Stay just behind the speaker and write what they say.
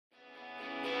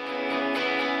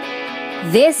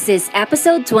This is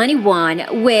episode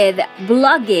 21 with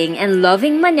Blogging and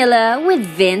Loving Manila with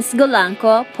Vince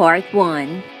Golanco, Part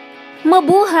 1.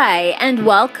 Mabuhay and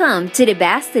welcome to the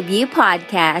Best of You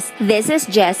podcast. This is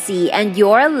Jessie and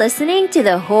you're listening to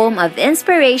the home of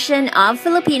inspiration of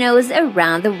Filipinos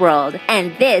around the world.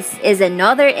 And this is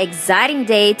another exciting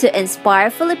day to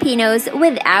inspire Filipinos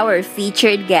with our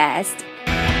featured guest.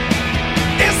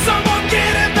 Is someone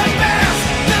getting the best,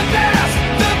 the best,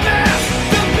 the best,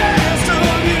 the best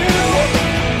of you?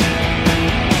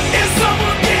 Is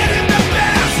someone getting the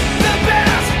best, the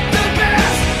best, the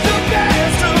best, the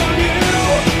best of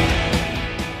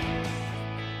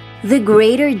you? The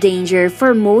greater danger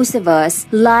for most of us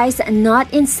lies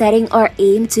not in setting our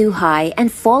aim too high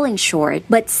and falling short,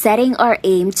 but setting our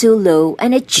aim too low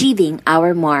and achieving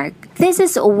our mark. This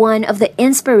is one of the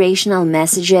inspirational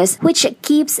messages which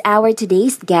keeps our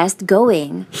today's guest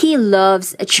going. He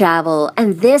loves travel,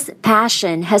 and this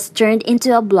passion has turned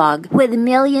into a blog with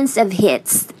millions of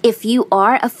hits. If you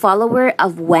are a follower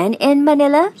of When in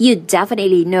Manila, you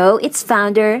definitely know its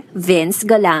founder, Vince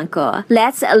Golanco.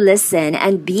 Let's listen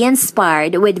and be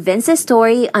inspired with Vince's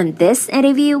story on this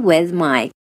interview with Mike.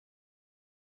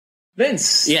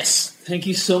 Vince. Yes. Thank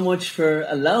you so much for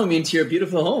allowing me into your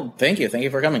beautiful home. Thank you. Thank you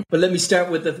for coming. But let me start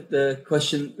with the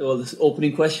question, or the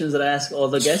opening questions that I ask all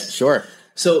the guests. Sure.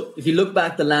 So, if you look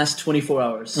back the last 24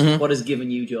 hours, what has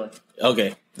given you joy?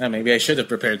 Okay. Maybe I should have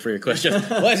prepared for your question.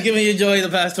 What has given you joy the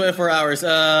past 24 hours?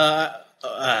 I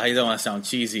don't want to sound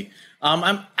cheesy.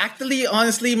 I'm actually,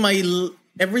 honestly,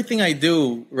 everything I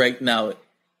do right now,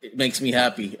 it makes me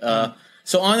happy.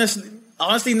 So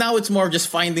honestly, now it's more just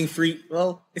finding free.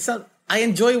 Well, it's not. I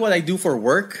enjoy what I do for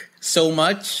work so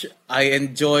much. I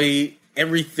enjoy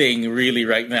everything really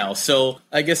right now. So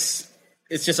I guess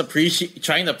it's just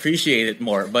trying to appreciate it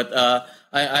more. But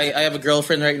I have a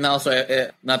girlfriend right now, so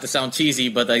not to sound cheesy,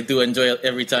 but I do enjoy it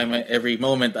every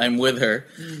moment I'm with her.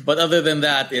 But other than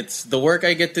that, it's the work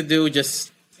I get to do.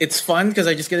 It's fun because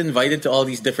I just get invited to all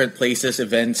these different places,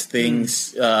 events,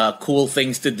 things, cool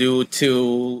things to do,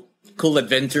 cool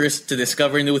adventures, to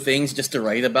discover new things, just to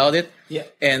write about it. Yeah.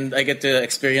 And I get to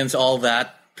experience all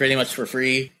that pretty much for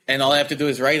free. And all I have to do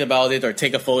is write about it or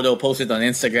take a photo, post it on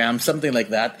Instagram, something like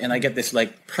that. And I get this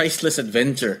like priceless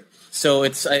adventure. So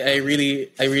I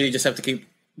really just have to keep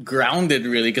grounded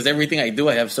really, because everything I do,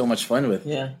 I have so much fun with.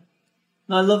 Yeah.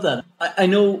 No, I love that. I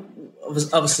know,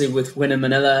 obviously, with When in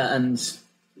Manila, and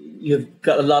you've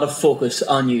got a lot of focus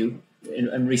on you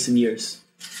in recent years.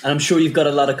 And I'm sure you've got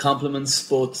a lot of compliments,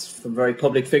 both from very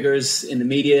public figures in the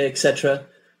media, etc.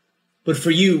 But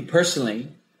for you personally,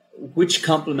 which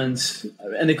compliment,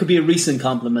 and it could be a recent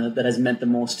compliment, that has meant the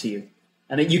most to you?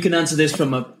 And you can answer this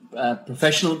from a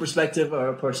professional perspective or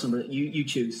a personal. You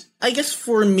choose. I guess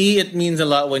for me, it means a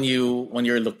lot when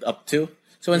you're looked up to.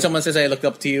 So when someone says, I look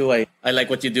up to you, I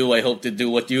like what you do, I hope to do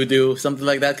what you do, something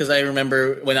like that. Because I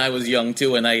remember when I was young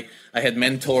too, and I had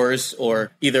mentors,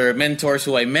 or either mentors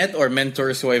who I met or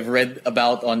mentors who I've read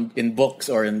about in books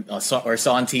or saw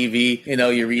on TV. You know,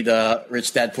 you read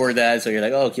Rich Dad Poor Dad, so you're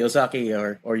like, oh,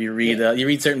 Kiyosaki, or you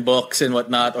read certain books and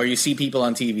whatnot, or you see people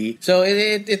on TV. So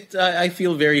I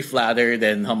feel very flattered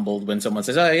and humbled when someone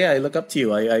says, oh yeah, I look up to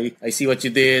you. I see what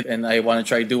you did, and I want to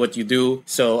try to do what you do.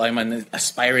 So I'm an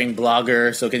aspiring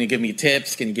blogger. So can you give me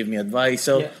tips? Can you give me advice?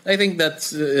 So yeah. I think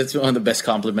it's one of the best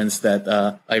compliments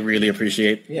that I really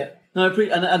appreciate. Yeah. No,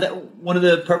 and one of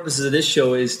the purposes of this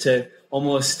show is to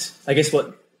almost, I guess,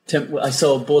 I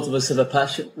saw both of us have a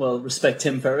passion. Well, respect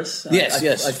Tim Ferriss.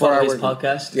 Yes. I follow his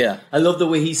podcast. Yeah. I love the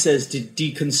way he says to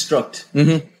deconstruct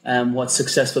what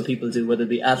successful people do, whether it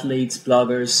be athletes,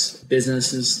 bloggers,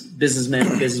 businessmen,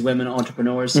 businesswomen,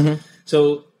 entrepreneurs.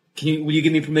 So will you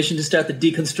give me permission to start the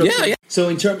deconstruction? Yeah. So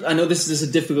I know this is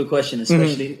a difficult question,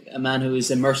 especially a man who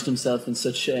has immersed himself in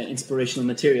such inspirational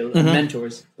material and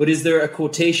mentors. But is there a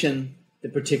quotation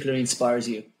that particularly inspires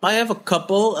you? I have a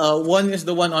couple. One is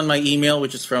the one on my email,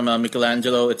 which is from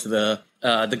Michelangelo. It's the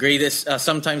greatest.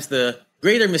 Sometimes the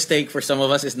greater mistake for some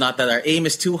of us is not that our aim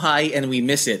is too high and we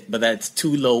miss it, but that it's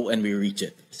too low and we reach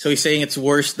it. So he's saying it's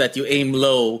worse that you aim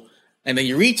low and then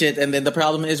you reach it, and then the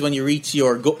problem is when you reach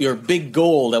your big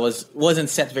goal that wasn't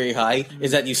set very high, is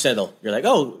that you settle. You're like,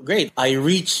 oh, great, I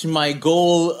reached my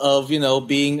goal of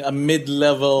being a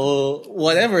mid-level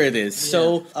whatever it is. Yeah.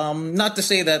 So not to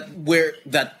say that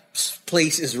that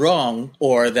place is wrong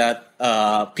or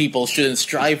that people shouldn't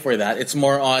strive for that. It's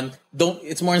more on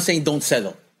saying don't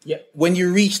settle. Yeah. When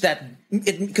you reach that,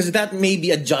 because that may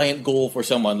be a giant goal for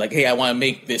someone, like, hey, I want to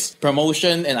make this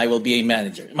promotion and I will be a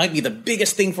manager. It might be the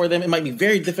biggest thing for them. It might be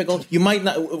very difficult. You might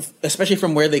not, especially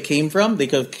from where they came from. They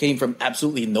could have came from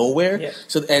absolutely nowhere. Yeah.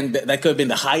 So, and that could have been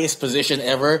the highest position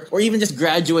ever, or even just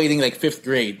graduating like 5th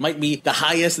grade might be the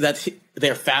highest that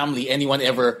their family, anyone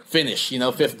ever finish,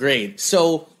 5th grade.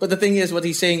 So, but the thing is, what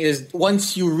he's saying is,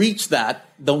 once you reach that,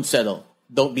 don't settle.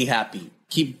 Don't be happy.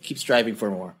 Keep striving for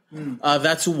more.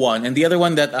 That's one. And the other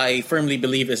one that I firmly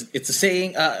believe is, it's a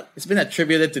saying, it's been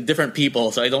attributed to different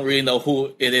people, so I don't really know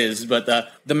who it is, but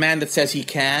the man that says he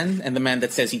can and the man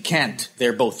that says he can't,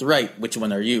 they're both right. Which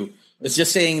one are you? It's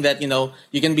just saying that,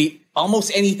 you can be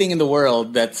almost anything in the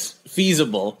world that's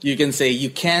feasible. You can say you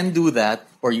can do that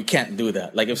or you can't do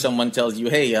that. Like if someone tells you,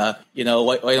 hey, why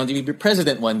don't you be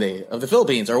president one day of the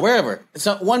Philippines or wherever?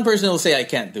 So one person will say, I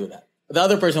can't do that. The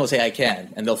other person will say I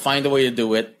can, and they'll find a way to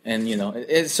do it. And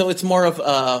so it's more of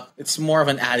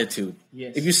an attitude.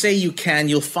 Yes. If you say you can,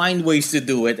 you'll find ways to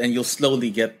do it, and you'll slowly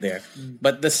get there.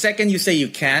 But the second you say you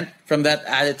can't, from that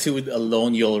attitude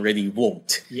alone, you already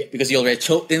won't, because you already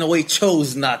in a way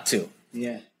chose not to.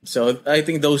 Yeah. So I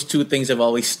think those two things have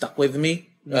always stuck with me,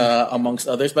 amongst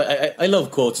others. But I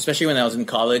love quotes, especially when I was in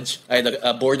college. I had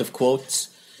a board of quotes.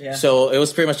 Yeah. So it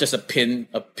was pretty much just a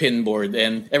pin board,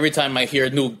 and every time I hear a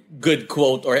new good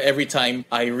quote, or every time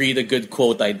I read a good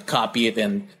quote, I'd copy it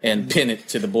and pin it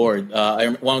to the board.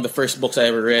 One of the first books I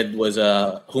ever read was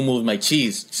 "Who Moved My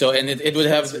Cheese?" So, and it would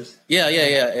have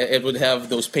it would have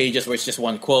those pages where it's just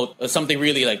one quote, something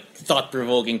really like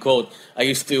thought-provoking quote.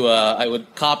 I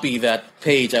would copy that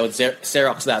page. I would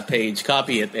Xerox that page,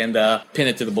 copy it, and pin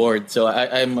it to the board. So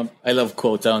I love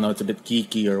quotes. I don't know, it's a bit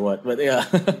geeky or what, but yeah.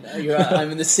 I'm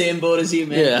in the same boat as you,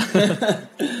 man. Yeah.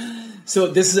 So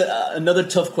this is another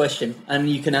tough question, and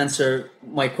you can answer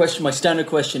my question. My standard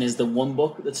question is the one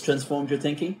book that's transformed your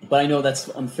thinking, but I know that's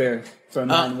unfair for a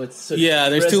man with such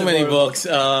there's too many books.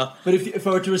 But if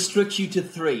I were to restrict you to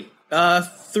three,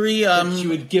 that you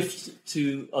would gift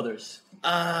to others.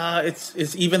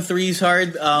 It's even three is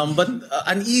hard, but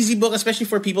an easy book, especially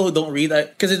for people who don't read,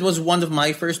 because it was one of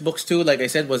my first books too. Like I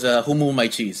said, was Who Moved My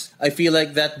Cheese. I feel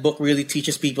like that book really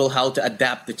teaches people how to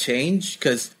adapt to change,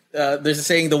 because there's a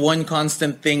saying, the one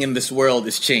constant thing in this world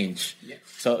is change. Yeah.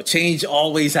 So change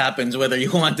always happens whether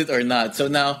you want it or not. So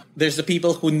now there's the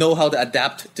people who know how to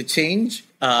adapt to change,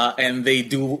 and they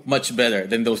do much better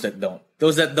than those that don't.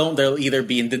 Those that don't, they'll either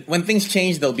be when things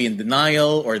change, they'll be in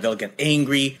denial, or they'll get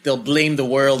angry. They'll blame the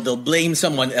world. They'll blame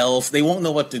someone else. They won't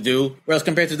know what to do. Whereas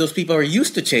compared to those people who are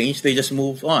used to change, they just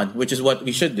move on, which is what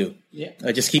we should do. Yeah.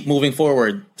 Just keep moving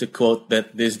forward, to quote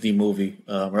that Disney movie,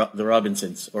 The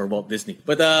Robinsons, or Walt Disney.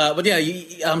 But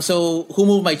yeah, so Who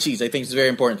Moved My Cheese, I think is very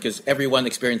important, because everyone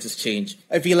experiences change.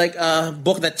 I feel like a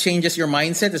book that changes your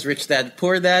mindset is Rich Dad,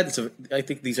 Poor Dad. I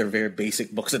think these are very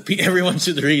basic books that everyone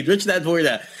should read. Rich Dad, Poor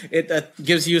Dad. It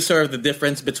gives you sort of the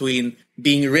difference between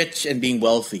being rich and being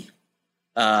wealthy.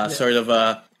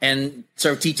 And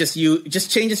sort of teaches you,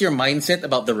 just changes your mindset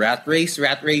about the rat race.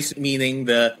 Rat race meaning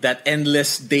that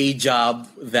endless day job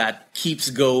that keeps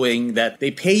going, that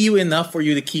they pay you enough for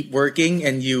you to keep working,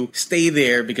 and you stay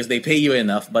there because they pay you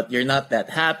enough, but you're not that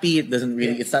happy.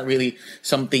 It's not really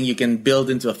something you can build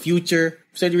into a future.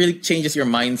 So it really changes your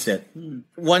mindset.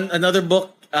 Another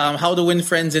book, How to Win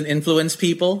Friends and Influence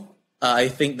People. I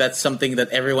think that's something that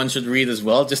everyone should read as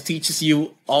well. It just teaches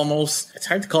you almost, it's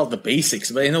hard to call it the basics,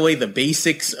 but in a way, the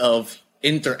basics of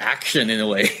interaction in a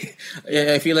way.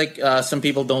 I feel like some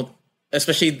people don't,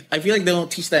 especially, I feel like they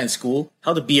don't teach that in school.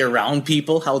 How to be around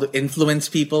people, how to influence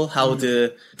people, how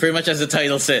to, pretty much as the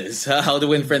title says, how to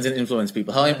win friends and influence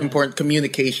people, how important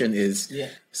communication is. Yeah.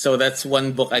 So that's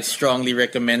one book I strongly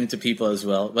recommend to people as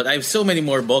well. But I have so many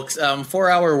more books.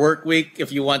 4-Hour Work Week,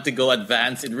 if you want to go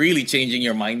advanced in really changing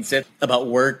your mindset about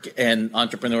work and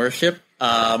entrepreneurship.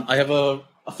 I have a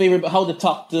favorite, How to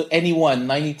Talk to Anyone,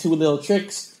 92 Little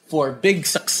Tricks for Big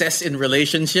Success in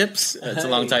Relationships. It's a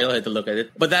long title, I had to look at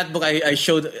it. But that book I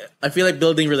feel like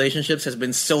building relationships has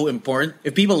been so important.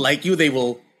 If people like you, they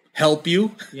will help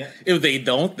you. Yeah. If they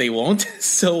don't, they won't.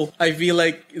 So I feel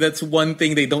like that's one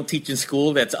thing they don't teach in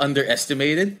school that's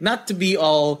underestimated. Not to be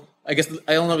all, I guess,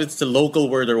 I don't know if it's the local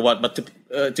word or what, but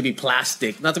to be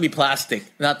plastic, not to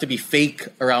be fake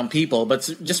around people, but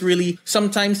just really,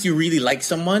 sometimes you really like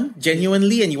someone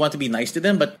genuinely and you want to be nice to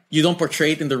them, but you don't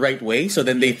portray it in the right way. So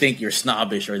then they think you're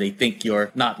snobbish, or they think you're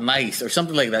not nice or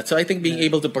something like that. So I think being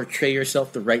able to portray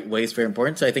yourself the right way is very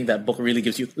important. So I think that book really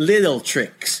gives you little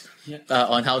tricks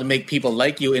on how to make people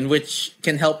like you, in which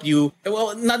can help you.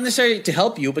 Well, not necessarily to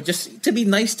help you, but just to be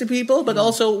nice to people, but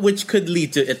also which could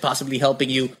lead to it possibly helping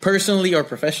you personally or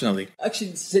professionally.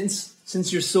 Actually, since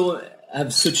you're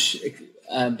have such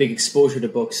big exposure to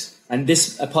books, and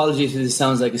this, apologies if this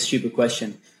sounds like a stupid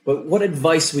question, but what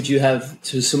advice would you have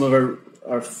to some of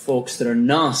our folks that are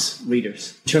not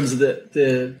readers in terms of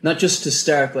the not just to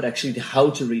start, but actually how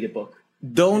to read a book?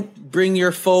 Don't bring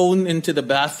your phone into the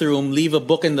bathroom. Leave a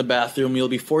book in the bathroom. You'll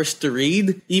be forced to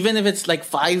read. Even if it's like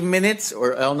 5 minutes,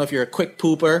 or I don't know if you're a quick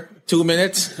pooper, 2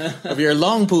 minutes. If you're a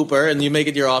long pooper and you make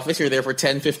it your office, you're there for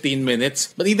 10, 15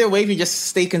 minutes. But either way, if you just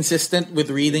stay consistent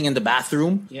with reading in the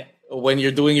bathroom when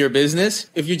you're doing your business,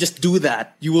 if you just do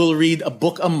that, you will read a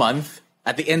book a month.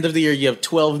 At the end of the year, you have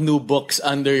 12 new books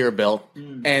under your belt,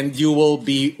 and you will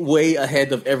be way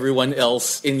ahead of everyone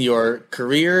else in your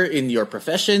career, in your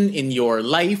profession, in your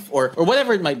life, or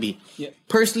whatever it might be. Yeah.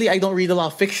 Personally, I don't read a lot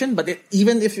of fiction, but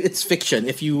even if it's fiction,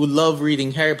 if you love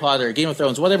reading Harry Potter, Game of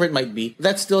Thrones, whatever it might be,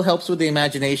 that still helps with the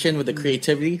imagination, with the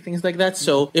creativity, things like that.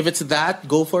 So if it's that,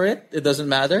 go for it. It doesn't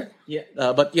matter. Yeah.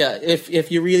 But yeah, if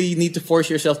you really need to force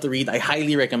yourself to read, I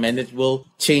highly recommend it. It will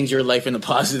change your life in a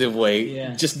positive way.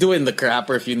 Yeah. Just do it in the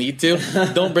crapper if you need to.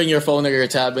 Don't bring your phone or your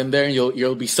tab in there, and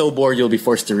you'll be so bored you'll be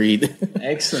forced to read.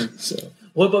 Excellent.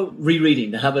 What about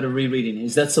rereading? The habit of rereading,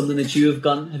 is that something that you have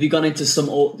gone? Have you gone into some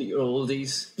your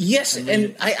oldies? Yes,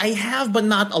 and I have, but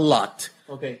not a lot.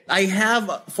 Okay. I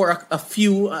have for a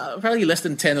few, probably less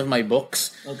than 10 of my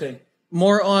books. Okay.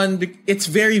 More on, it's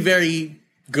very, very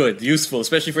good, useful,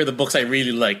 especially for the books I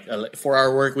really like. 4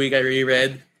 Hour Work Week I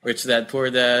reread, Rich Dad Poor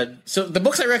Dad. So the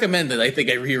books I recommended, I think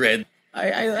I reread.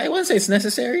 I wouldn't say it's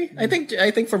necessary. I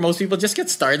think for most people, just get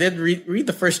started. Read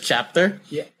the first chapter.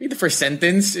 Yeah. Read the first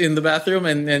sentence in the bathroom,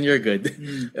 and you're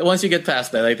good. Once you get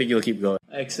past that, I think you'll keep going.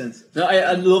 Excellent. No,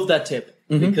 I love that tip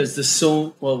because there's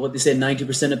what they say,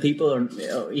 90% of people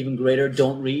or even greater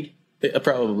don't read.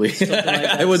 Probably. Like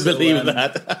that. I would So, believe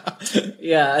that.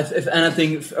 Yeah, if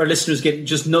anything, if our listeners get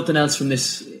just nothing else from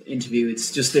this interview,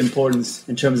 it's just the importance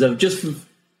in terms of just from,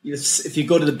 if you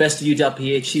go to the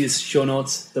bestofyou.ph, see the show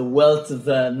notes, the wealth of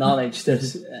knowledge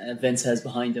that Vince has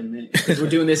behind him, because we're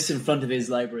doing this in front of his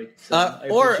library. So I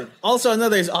or appreciate it. also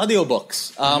another is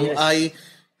audiobooks. Yes.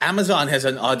 Amazon has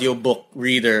an audiobook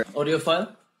reader.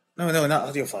 Audiophile? No,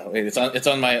 not audiophile. Wait, it's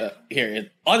on my here.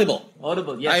 Audible.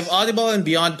 Audible, yes. I have Audible and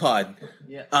Beyond Pod.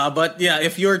 Yeah. But yeah,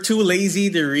 if you're too lazy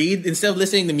to read, instead of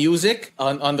listening to music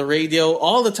on the radio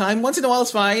all the time, once in a while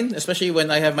it's fine, especially when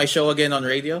I have my show again on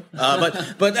radio.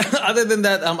 But other than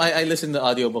that, I listen to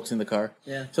audiobooks in the car.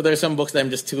 Yeah. So there's some books that I'm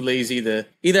just too lazy to.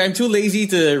 Either I'm too lazy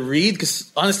to read,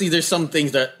 because honestly, there's some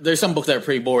books that are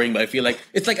pretty boring. But I feel like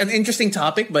it's like an interesting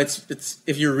topic, but it's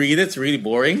if you read it, it's really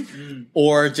boring.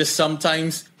 Or just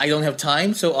sometimes I don't have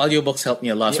time, so audiobooks help me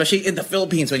a lot, especially in the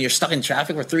Philippines when you're stuck in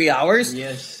traffic for 3 hours.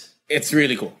 Yes. It's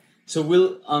really cool. So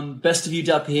we'll, on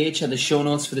bestofyou.ph and the show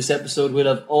notes for this episode,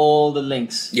 we'll have all the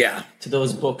links to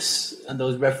those books and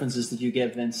those references that you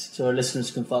gave, Vince, so our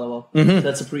listeners can follow up. So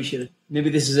that's appreciated. Maybe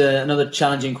this is another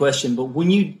challenging question, but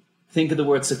when you think of the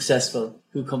word successful,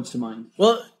 who comes to mind?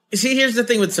 Well, see, here's the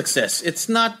thing with success. It's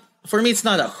not, for me, it's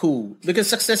not a who, because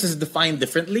success is defined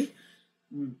differently.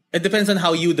 It depends on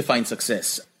how you define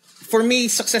success. For me,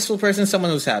 successful person is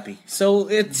someone who's happy. So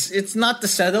it's not to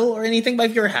settle or anything, but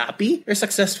if you're happy, you're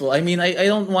successful. I mean, I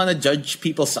don't want to judge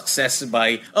people's success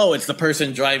by, oh, it's the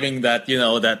person driving that,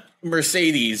 that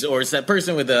Mercedes, or it's that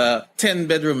person with a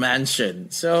 10-bedroom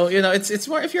mansion. So, it's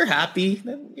more, if you're happy,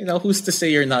 then, who's to say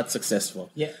you're not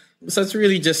successful? Yeah. So it's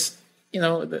really just,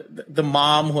 the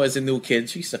mom who has a new kid,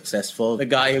 she's successful. The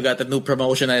guy who got the new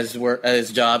promotion at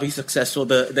his job, he's successful.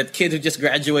 That kid who just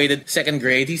graduated 2nd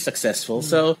grade, he's successful.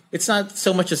 So it's not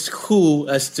so much as who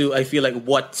as to, I feel like,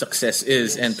 what success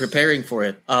is and preparing for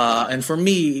it. And for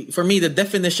me, the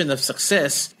definition of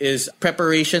success is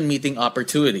preparation meeting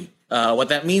opportunity. What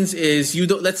that means is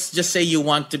let's just say you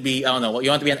want to be, you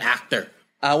want to be an actor.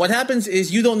 What happens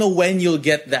is you don't know when you'll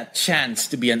get that chance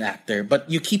to be an actor, but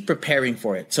you keep preparing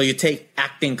for it. So you take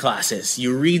acting classes,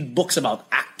 you read books about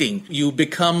acting, you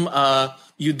become,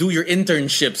 you do your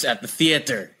internships at the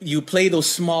theater, you play those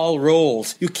small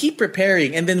roles, you keep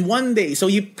preparing, and then one day,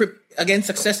 again,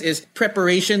 success is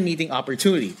preparation meeting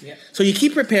opportunity. Yeah. So you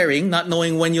keep preparing, not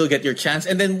knowing when you'll get your chance,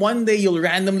 and then one day you'll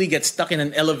randomly get stuck in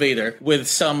an elevator with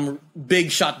some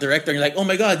big shot director, and you're like, oh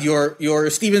my God, you're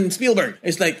Steven Spielberg.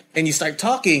 It's like, and you start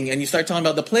talking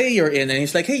about the play you're in, and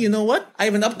he's like, hey, you know what? I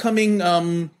have an upcoming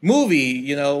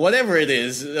movie, whatever it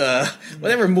is,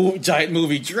 giant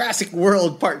movie, Jurassic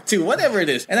World Part 2, whatever it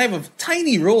is, and I have a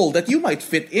tiny role that you might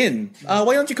fit in.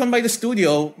 Why don't you come by the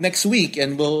studio next week,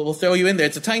 and we'll throw you in there.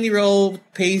 It's a tiny role. payroll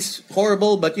pays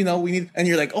horrible, but we need, and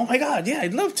you're like, oh my God, yeah,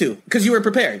 I'd love to, because you were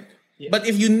prepared. Yeah. But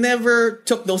if you never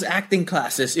took those acting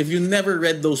classes, if you never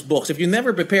read those books, if you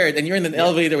never prepared, and you're in an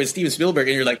elevator with Steven Spielberg,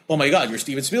 and you're like, oh my God, you're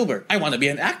Steven Spielberg, I want to be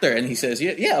an actor. And he says,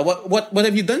 yeah, what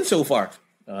have you done so far?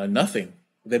 Nothing.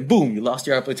 Then boom, you lost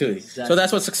your opportunity. Exactly. So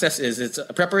that's what success is. It's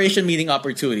a preparation meeting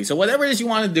opportunity. So whatever it is you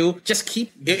want to do, just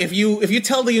keep, if you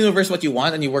tell the universe what you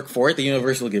want and you work for it, the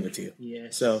universe will give it to you.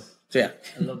 Yes. So yeah.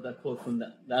 I love that quote from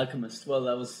The Alchemist. Well,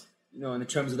 that was, in the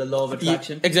terms of the law of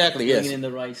attraction. Exactly, yes. Bringing in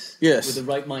the right, with the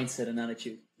right mindset and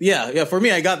attitude. Yeah. For me,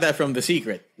 I got that from The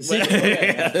Secret.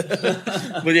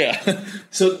 But yeah.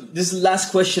 So this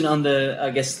last question on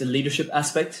the leadership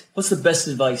aspect. What's the best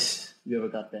advice you ever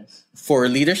got, Vince? For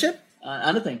leadership?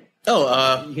 Anything.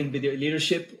 You can be the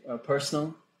leadership or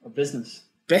personal or business.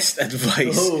 Best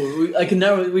advice.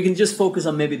 We can just focus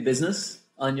on maybe business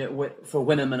for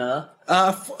Win in Manila.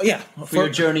 For your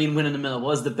journey in Win in Manila. What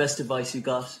was the best advice you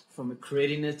got from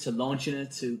creating it to launching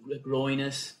it to growing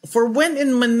it? For Win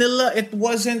in Manila, it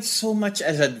wasn't so much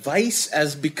as advice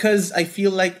as because I feel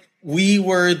like we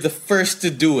were the first to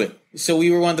do it. So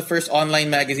we were one of the first online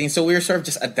magazines. So we were sort of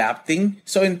just adapting.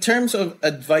 So in terms of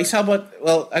advice,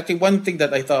 actually one thing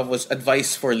that I thought was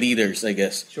advice for leaders, I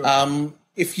guess. Sure.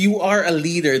 If you are a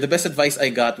leader, the best advice I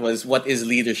got was, what is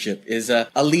leadership? Is a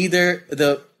leader,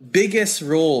 the biggest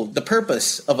role, the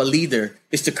purpose of a leader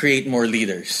is to create more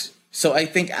leaders. So I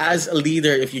think as a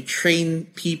leader, if you train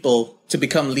people to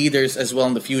become leaders as well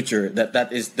in the future,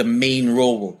 that is the main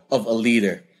role of a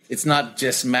leader. It's not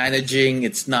just managing.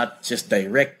 It's not just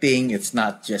directing. It's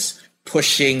not just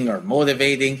pushing or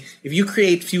motivating. If you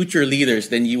create future leaders,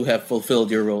 then you have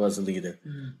fulfilled your role as a leader.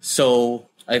 So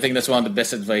I think that's one of the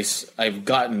best advice I've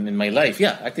gotten in my life.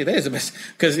 Yeah, actually, that is the best,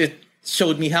 because it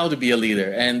showed me how to be a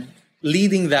leader. And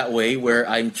leading that way, where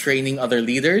I'm training other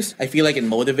leaders, I feel like it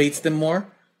motivates them more.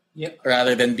 Yep.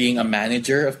 Rather than being a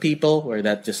manager of people, where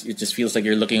it just feels like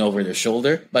you're looking over their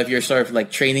shoulder. But if you're sort of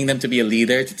like training them to be a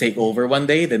leader, to take over one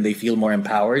day, then they feel more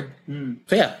empowered.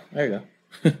 So yeah, there you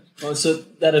go. Well, so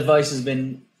that advice has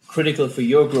been critical for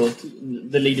your growth,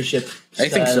 the leadership style, I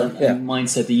think so, yeah. and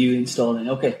mindset that you installed in.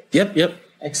 Okay. Yep.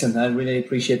 Excellent. I really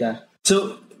appreciate that.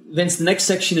 So, Vince, the next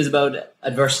section is about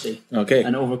adversity. Okay.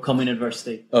 And overcoming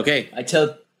adversity. Okay. I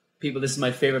tell people this is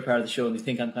my favorite part of the show, and they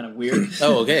think I'm kind of weird.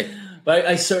 Oh, okay. But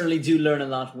I certainly do learn a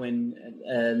lot when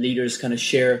leaders kind of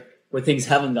share where things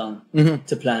haven't gone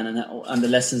to plan and the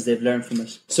lessons they've learned from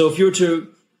it. So if you were to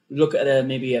look at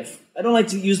I don't like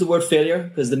to use the word failure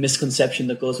because the misconception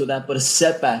that goes with that, but a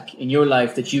setback in your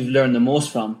life that you've learned the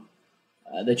most from,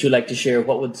 that you'd like to share,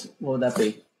 what would that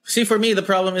be? See, for me, the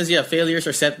problem is, failures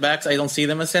or setbacks, I don't see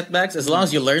them as setbacks. As long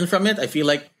as you learn from it, I feel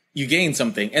like you gain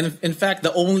something. And in fact,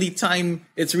 the only time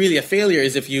it's really a failure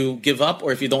is if you give up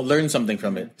or if you don't learn something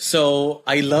from it. So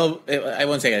I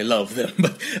won't say I love them,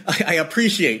 but I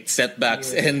appreciate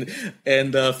setbacks and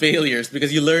failures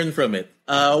because you learn from it.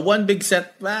 One big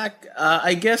setback,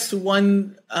 I guess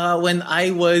when I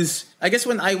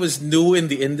was new in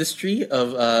the industry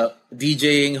of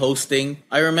DJing, hosting.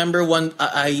 I remember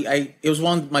it was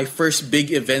one of my first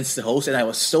big events to host, and I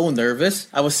was so nervous.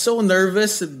 I was so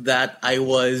nervous that I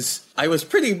was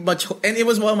pretty much, and it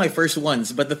was one of my first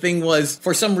ones. But the thing was,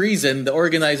 for some reason, the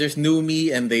organizers knew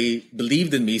me and they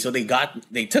believed in me, so they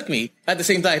took me. At the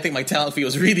same time, I think my talent fee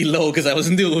was really low because I was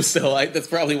new, so that's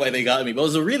probably why they got me. But it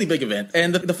was a really big event.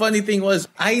 And the funny thing was,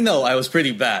 I know I was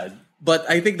pretty bad. But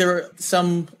I think there were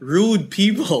some rude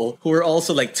people who were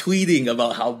also like tweeting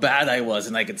about how bad I was,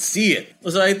 and I could see it.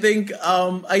 So I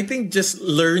think just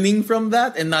learning from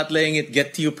that and not letting it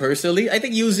get to you personally. I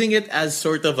think using it as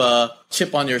sort of a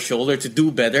chip on your shoulder to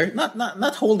do better,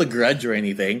 not hold a grudge or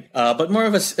anything, but more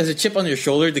of as a chip on your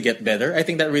shoulder to get better. I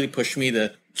think that really pushed me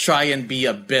to try and be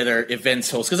a better events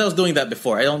host, because I was doing that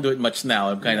before. I don't do it much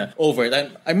now. I'm kind of over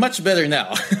it. I'm much better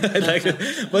now.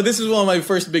 But this is one of my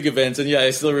first big events, and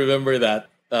I still remember that.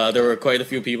 There were quite a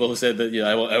few people who said that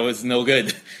I was no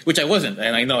good, which I wasn't,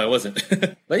 and I know I wasn't.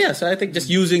 But so I think just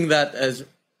using that as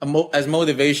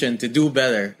motivation to do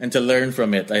better and to learn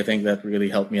from it, I think that really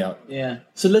helped me out. Yeah.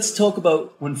 So let's talk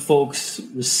about when folks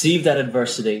receive that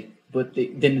adversity, but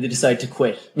then they decide to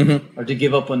quit or to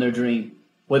give up on their dream,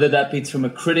 whether that be from a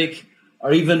critic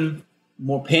or even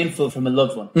more painful from a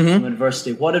loved one, from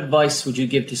adversity. What advice would you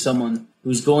give to someone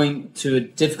who's going to a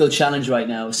difficult challenge right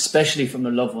now, especially from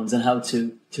their loved ones, and how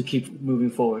to keep moving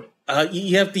forward?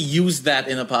 You have to use that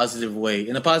in a positive way.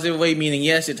 In a positive way, meaning,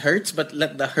 yes, it hurts, but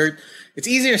let the hurt... It's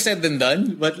easier said than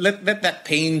done, but let that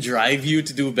pain drive you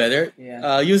to do better.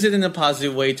 Yeah. Use it in a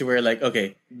positive way to where, like,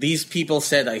 okay, these people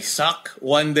said I suck.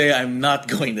 One day I'm not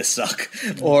going to suck.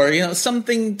 Or,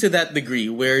 something to that degree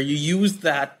where you use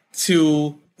that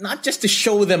to not just to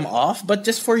show them off, but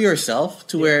just for yourself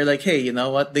to where like, hey, you know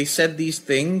what? They said these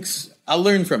things. I'll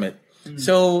learn from it.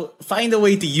 So find a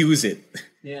way to use it.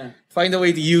 Yeah. Find a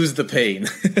way to use the pain.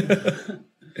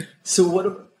 So what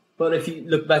about if you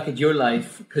look back at your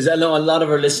life? Because I know a lot of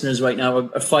our listeners right now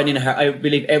are fighting I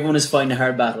believe everyone is fighting a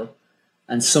hard battle.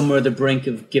 And some are at the brink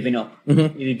of giving up.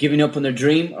 Either giving up on their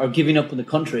dream or giving up on the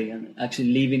country and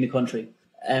actually leaving the country.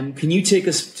 Can you take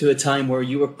us to a time where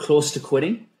you were close to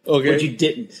quitting? Okay. But you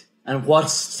didn't? And what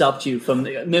stopped you from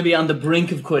maybe on the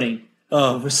brink of quitting?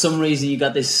 For some reason you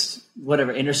got this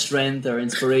whatever inner strength or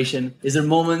inspiration. Is there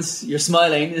moments you're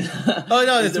smiling? Oh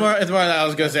no, it's more. I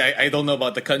was gonna say I don't know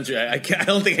about the country. I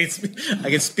don't think I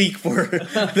can speak for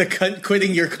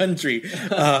quitting your country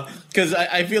because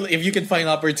I feel if you can find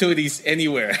opportunities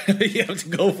anywhere, you have to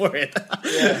go for it.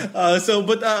 Yeah.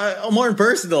 But more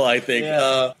personal, I think.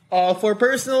 Yeah. For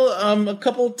personal, a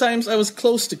couple of times I was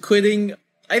close to quitting.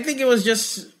 I think it was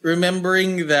just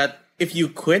remembering that if you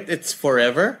quit, it's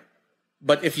forever.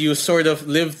 But if you sort of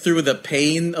live through the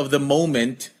pain of the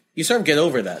moment, you sort of get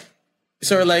over that.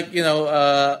 Sort of like,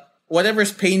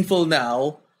 whatever's painful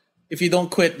now, if you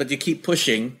don't quit but you keep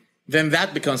pushing, then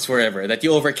that becomes forever. That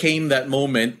you overcame that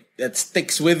moment, that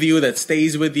sticks with you, that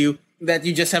stays with you, that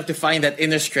you just have to find that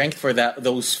inner strength for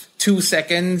those 2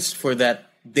 seconds, for that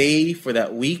day, for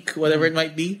that week, whatever it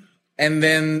might be. And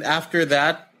then after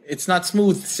that, it's not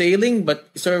smooth sailing, but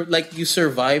sort of like you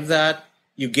survive that.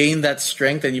 You gain that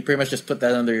strength and you pretty much just put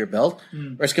that under your belt.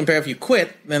 Whereas compared if you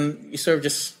quit, then you sort of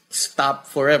just stop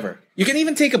forever. You can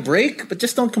even take a break, but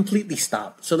just don't completely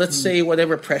stop. So let's say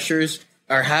whatever pressures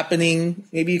are happening,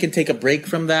 maybe you can take a break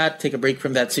from that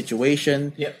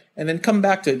situation, and then come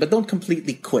back to it. But don't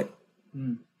completely quit.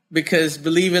 Because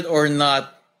believe it or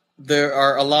not, there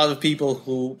are a lot of people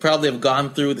who probably have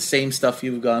gone through the same stuff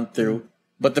you've gone through.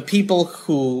 But the people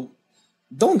who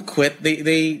don't quit,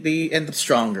 they end up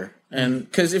stronger. And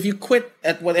because if you quit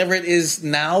at whatever it is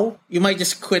now, you might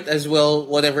just quit as well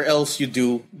whatever else you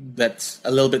do that's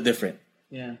a little bit different.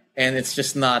 Yeah. And it's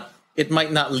just not, it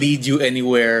might not lead you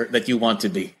anywhere that you want to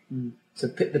be. So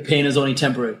the pain is only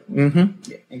temporary.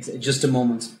 Mm-hmm. Yeah, just a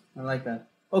moment. I like that.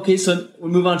 Okay, so we'll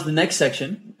move on to the next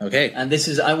section. Okay. And this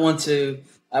is, I want to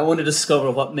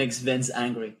discover what makes Vince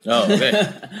angry. Oh,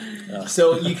 okay.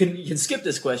 So you can skip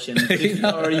this question,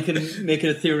 or you can make it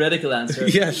a theoretical answer.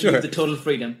 Yeah, sure. You have the total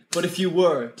freedom. But if you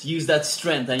were to use that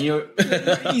strength, and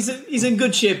he's in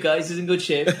good shape, guys. He's in good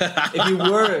shape. If you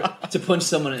were to punch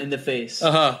someone in the face,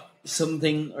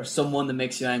 something or someone that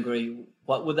makes you angry,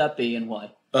 what would that be and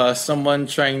why? Someone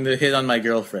trying to hit on my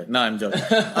girlfriend. No, I'm joking.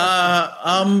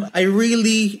 I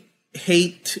really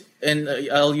hate, and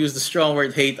I'll use the strong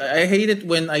word hate. I hate it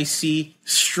when I see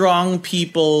strong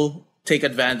people take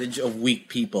advantage of weak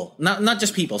people. Not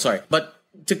just people, sorry. But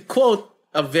to quote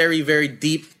a very, very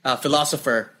deep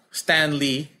philosopher, Stan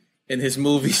Lee, in his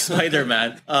movie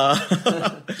Spider-Man,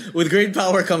 with great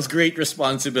power comes great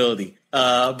responsibility.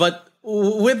 But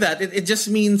with that, it just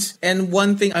means, and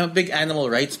one thing, I'm a big animal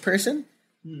rights person.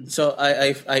 So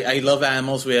I love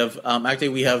animals. We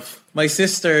have my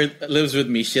sister lives with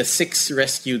me. She has 6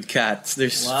 rescued cats.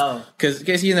 Wow. Because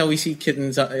we see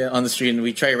kittens on the street and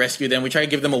we try to rescue them. We try to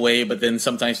give them away, but then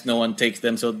sometimes no one takes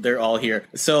them, so they're all here.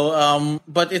 So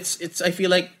but it's I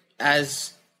feel like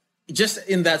as just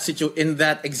in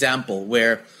that example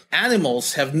where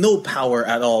animals have no power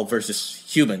at all versus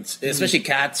humans, especially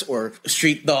cats or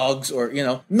street dogs or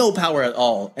no power at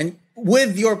all. And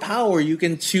with your power, you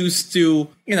can choose to,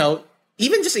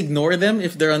 even just ignore them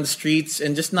if they're on the streets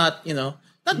and just not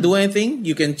do anything.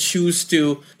 You can choose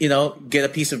to, get a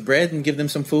piece of bread and give them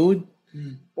some food.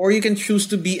 Or you can choose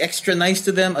to be extra nice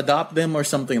to them, adopt them or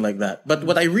something like that. But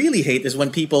what I really hate is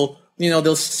when people,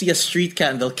 they'll see a street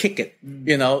cat and they'll kick it,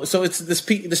 So it's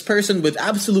this person with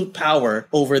absolute power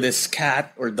over this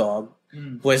cat or dog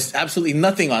who has absolutely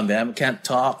nothing on them, can't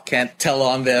talk, can't tell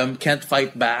on them, can't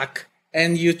fight back.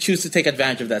 And you choose to take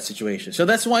advantage of that situation. So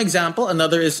that's one example.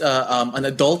 Another is an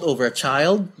adult over a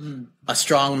child, a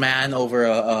strong man over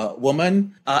a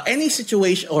woman. Any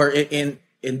situation, or in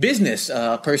business,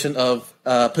 a person of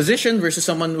position versus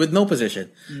someone with no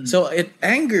position. So it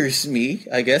angers me,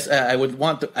 I guess. I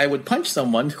would punch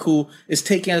someone who is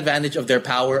taking advantage of their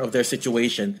power, of their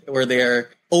situation, where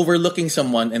they're overlooking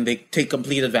someone and they take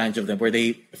complete advantage of them, where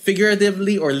they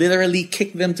figuratively or literally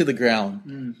kick them to the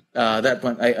ground. That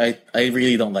one, I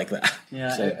really don't like that. Yeah,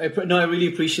 So. I really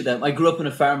appreciate that. I grew up on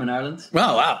a farm in Ireland.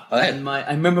 Wow. And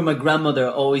I remember my grandmother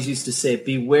always used to say,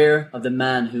 beware of the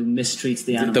man who mistreats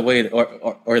the animal. The waiter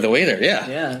or the waiter, yeah.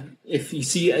 Yeah. If you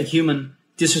see a human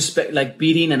disrespect, like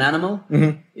beating an animal,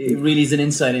 it really is an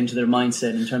insight into their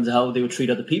mindset in terms of how they would treat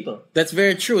other people. That's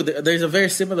very true. There's a very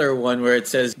similar one where it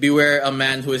says, beware a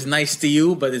man who is nice to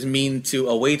you but is mean to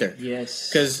a waiter. Yes.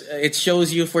 Because it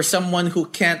shows you, for someone who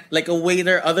can't, like a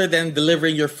waiter, other than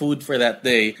delivering your food for that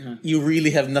day, you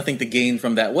really have nothing to gain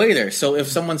from that waiter. So if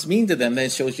someone's mean to them, then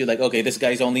it shows you like, okay, this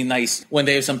guy's only nice when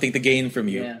they have something to gain from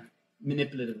you. Yeah.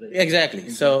 Manipulatively. Exactly.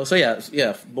 So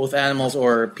yeah, both animals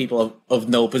or people of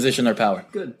no position or power.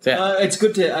 Good. So, yeah. It's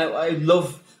good to. I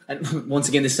love. And once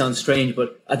again, this sounds strange,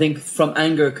 but I think from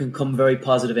anger can come very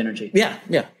positive energy. Yeah.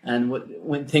 And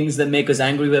when things that make us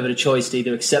angry, we have a choice to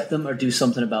either accept them or do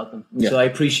something about them. Yeah. So I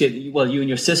appreciate you and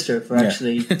your sister for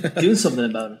actually doing something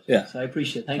about it. Yeah. So I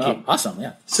appreciate it. Thank Oh, you. awesome.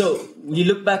 Yeah. So when you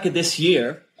look back at this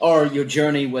year or your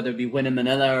journey, whether it be Win in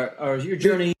Manila or your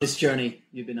journey, this journey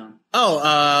you've been on.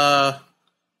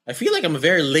 I feel like I'm a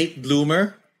very late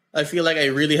bloomer. I feel like I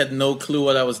really had no clue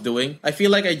what I was doing. I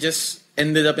feel like I just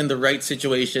ended up in the right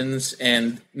situations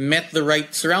and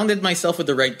surrounded myself with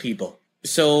the right people.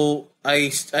 So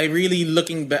I really,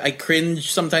 looking back, I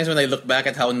cringe sometimes when I look back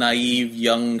at how naive,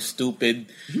 young, stupid,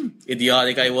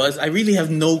 idiotic I was. I really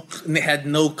had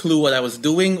no clue what I was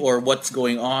doing or what's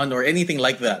going on or anything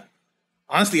like that.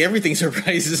 Honestly, everything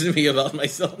surprises me about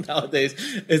myself nowadays.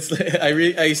 It's like,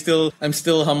 I'm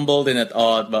still humbled and at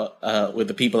awe about with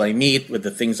the people I meet, with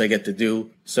the things I get to do.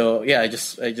 So yeah, I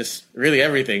just really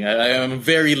everything. I am a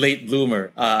very late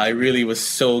bloomer. I really was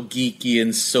so geeky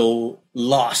and so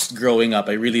lost growing up.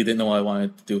 I really didn't know what I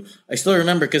wanted to do. I still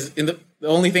remember because the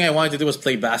only thing I wanted to do was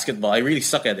play basketball. I really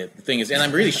suck at it. The thing is, and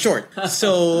I'm really short.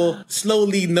 So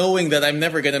slowly knowing that I'm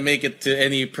never going to make it to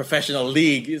any professional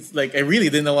league, it's like I really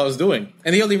didn't know what I was doing.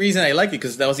 And the only reason I liked it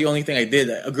because that was the only thing I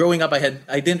did. Growing up,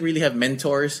 I didn't really have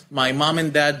mentors. My mom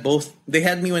and dad they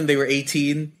had me when they were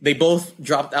 18. They both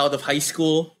dropped out of high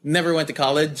school, never went to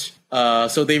college.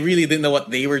 So they really didn't know what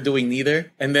they were doing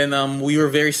neither. And then we were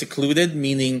very secluded,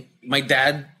 meaning my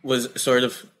dad was sort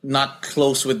of not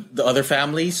close with the other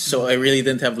families. So I really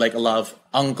didn't have like a lot of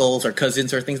uncles or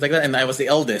cousins or things like that. And I was the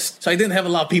eldest. So I didn't have a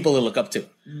lot of people to look up to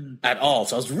at all.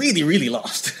 So I was really, really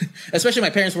lost. Especially my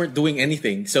parents weren't doing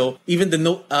anything. So even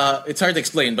it's hard to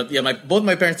explain, but yeah, both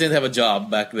my parents didn't have a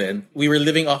job back then. We were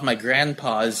living off my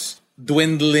grandpa's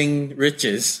dwindling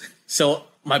riches. So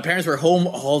my parents were home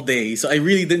all day, so I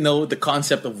really didn't know the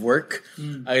concept of work.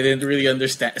 I didn't really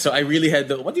understand. So I really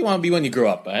had what do you want to be when you grow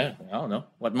up? I don't know.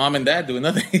 What mom and dad do,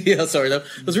 nothing. Sort of.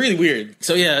 It was really weird.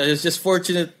 So yeah, it was just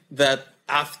fortunate that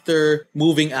after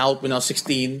moving out when I was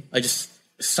 16, I just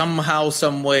somehow,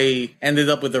 some way ended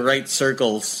up with the right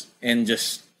circles and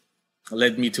just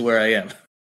led me to where I am.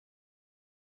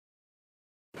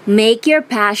 Make your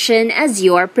passion as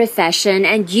your profession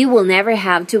and you will never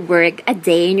have to work a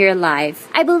day in your life.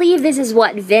 I believe this is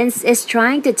what Vince is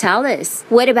trying to tell us.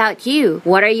 What about you?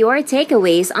 What are your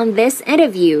takeaways on this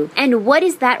interview? And what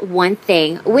is that one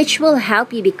thing which will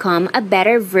help you become a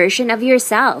better version of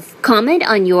yourself? Comment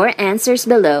on your answers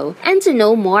below. And to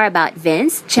know more about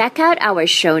Vince, check out our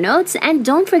show notes and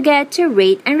don't forget to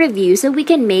rate and review so we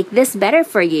can make this better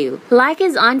for you. Like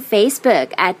us on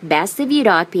Facebook at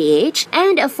bestofyou.ph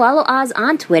and follow us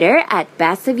on Twitter at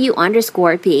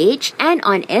bestofyou_ph and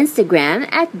on Instagram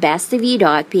at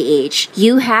bestofyou.ph.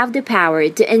 You have the power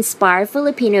to inspire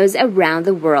Filipinos around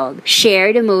the world.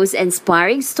 Share the most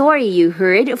inspiring story you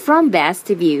heard from Best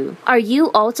of You. Are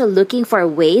you also looking for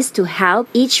ways to help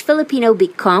each Filipino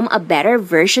become a better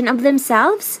version of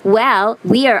themselves? Well,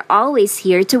 we are always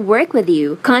here to work with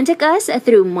you. Contact us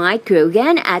through Mike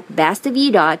Krogan at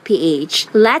bestofyou.ph.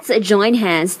 Let's join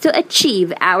hands to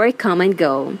achieve our common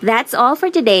goal. That's all for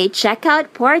today. Check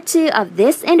out part 2 of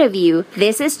this interview.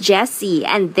 This is Jessie,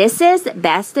 and this is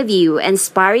Best of You,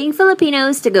 inspiring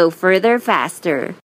Filipinos to go further faster.